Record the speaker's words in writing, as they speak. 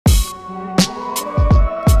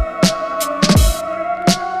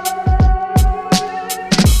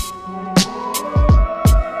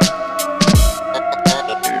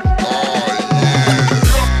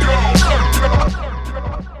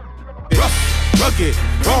rugged,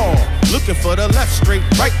 raw. Looking for the left, straight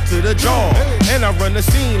right to the jaw. And I run the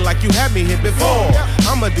scene like you had me here before.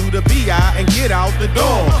 I'ma do the B.I. and get out the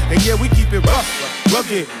door. And yeah, we keep it rough,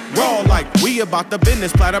 rugged, raw like we about the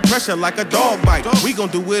business. Apply the pressure like a dog bite. We gon'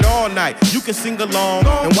 do it all night. You can sing along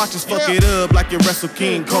and watch us fuck it up like you wrestle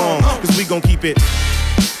King Kong. Cause we gon' keep it.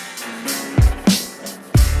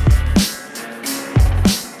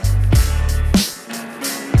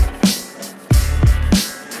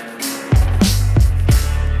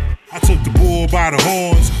 I took the bull by the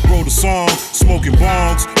horns, wrote a song, smoking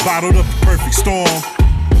bongs, bottled up the perfect storm.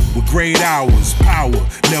 With great hours, power,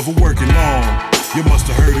 never working long. You must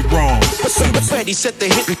have heard it wrong. Ready, set the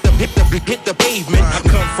hit the pavement. I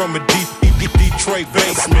come from a deep Detroit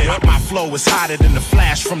basement. My flow is hotter than the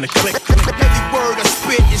flash from the click. Every word I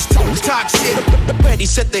spit is toxic. Ready,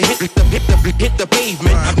 set the hit the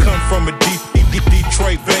pavement. I come from a deep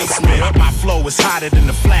Detroit basement. My flow is hotter than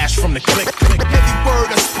the flash from the click. Every word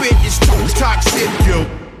I spit is toxic. Yo.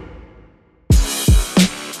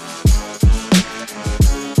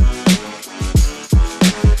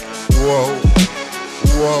 Whoa,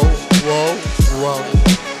 whoa, whoa, whoa,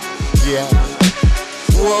 yeah.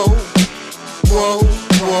 Whoa, whoa,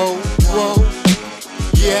 whoa, whoa,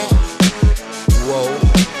 yeah. Whoa,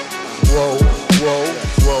 whoa, whoa,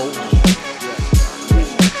 whoa.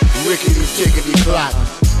 Rickety tickety clock.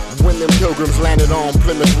 When them pilgrims landed on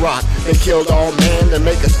Plymouth Rock, they killed all men to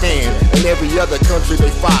make a stand. In every other country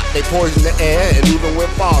they fought, they poisoned the air and even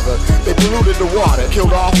went farther. They polluted the water,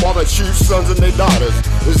 killed off all the chiefs' sons and their daughters.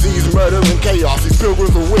 Disease, murder, and chaos. These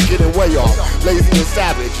pilgrims were wicked and way off, lazy and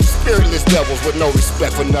savage, spiritless devils with no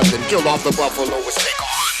respect for nothing. Killed off the buffalo with steak on.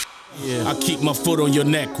 I keep my foot on your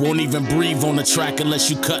neck, won't even breathe on the track unless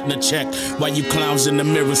you cutting a check. While you clowns in the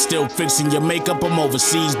mirror still fixing your makeup, I'm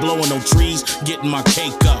overseas blowing on trees, getting my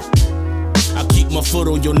cake up. I keep my foot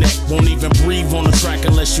on your neck, won't even breathe on the track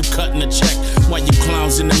unless you cutting a check. While you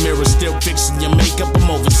clowns in the mirror still fixing your makeup, I'm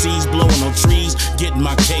overseas blowing on trees, getting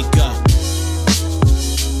my cake up.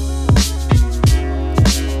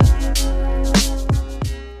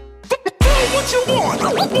 What you want?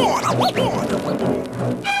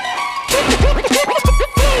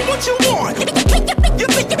 What you want? You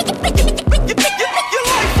think